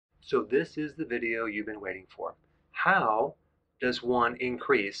So this is the video you've been waiting for. How does one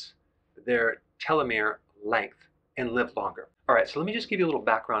increase their telomere length and live longer? All right, so let me just give you a little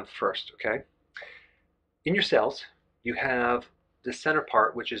background first, okay? In your cells, you have the center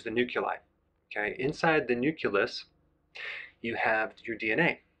part, which is the nuclei, okay? Inside the nucleus, you have your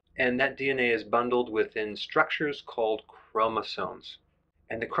DNA, and that DNA is bundled within structures called chromosomes.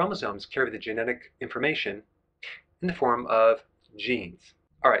 And the chromosomes carry the genetic information in the form of genes.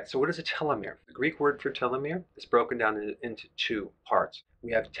 All right, so what is a telomere? The Greek word for telomere is broken down into two parts.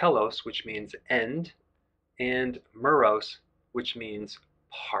 We have telos, which means end, and meros, which means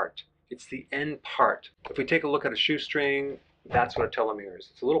part. It's the end part. If we take a look at a shoestring, that's what a telomere is.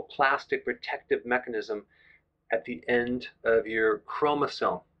 It's a little plastic protective mechanism at the end of your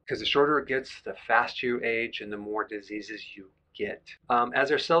chromosome. Because the shorter it gets, the faster you age and the more diseases you get.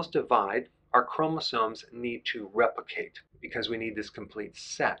 As our cells divide, our chromosomes need to replicate because we need this complete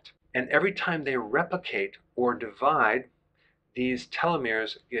set. And every time they replicate or divide, these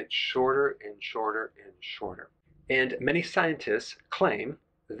telomeres get shorter and shorter and shorter. And many scientists claim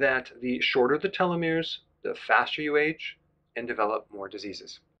that the shorter the telomeres, the faster you age and develop more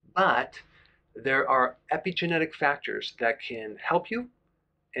diseases. But there are epigenetic factors that can help you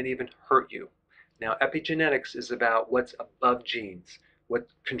and even hurt you. Now, epigenetics is about what's above genes, what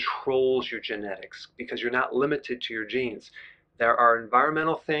controls your genetics, because you're not limited to your genes. There are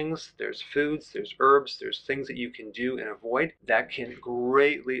environmental things, there's foods, there's herbs, there's things that you can do and avoid that can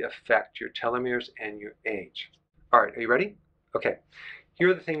greatly affect your telomeres and your age. All right, are you ready? Okay, here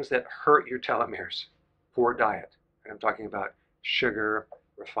are the things that hurt your telomeres. Poor diet, and I'm talking about sugar,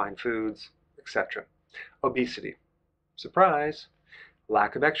 refined foods, etc. Obesity, surprise,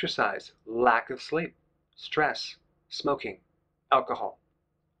 lack of exercise, lack of sleep, stress, smoking, alcohol,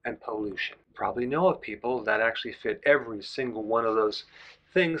 and pollution. You probably know of people that actually fit every single one of those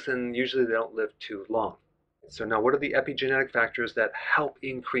things, and usually they don't live too long. So now what are the epigenetic factors that help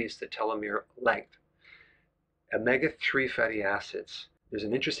increase the telomere length? Omega-3 fatty acids. There's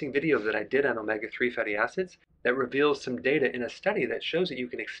an interesting video that I did on omega-3 fatty acids that reveals some data in a study that shows that you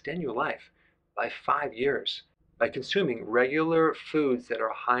can extend your life by 5 years by consuming regular foods that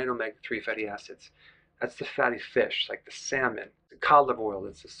are high in omega-3 fatty acids. That's the fatty fish, like the salmon, the cod liver oil,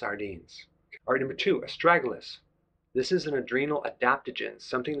 that's the sardines. All right, number 2, astragalus. This is an adrenal adaptogen,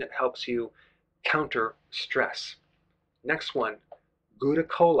 something that helps you counter stress. Next one,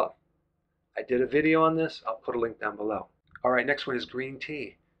 Glucola. I did a video on this. I'll put a link down below. All right, next one is green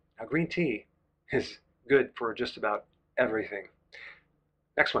tea. Now, green tea is good for just about everything.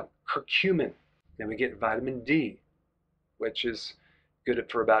 Next one, curcumin. Then we get vitamin D, which is good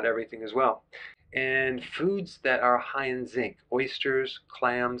for about everything as well. And foods that are high in zinc, oysters,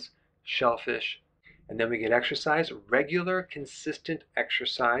 clams, shellfish. And then we get exercise, regular, consistent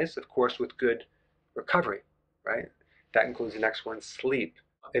exercise, of course, with good recovery, right? That includes the next one, sleep.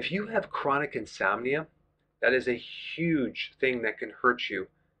 If you have chronic insomnia, that is a huge thing that can hurt you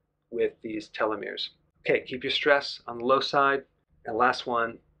with these telomeres. Okay, keep your stress on the low side. And last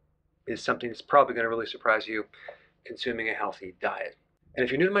one is something that's probably going to really surprise you, consuming a healthy diet. And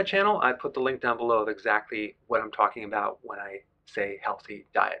if you're new to my channel, I put the link down below of exactly what I'm talking about when I say healthy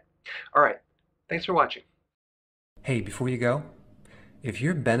diet. All right, thanks for watching. Hey, before you go, if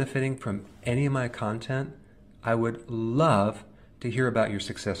you're benefiting from any of my content, I would love to hear about your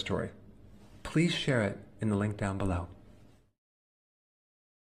success story. Please share it in the link down below.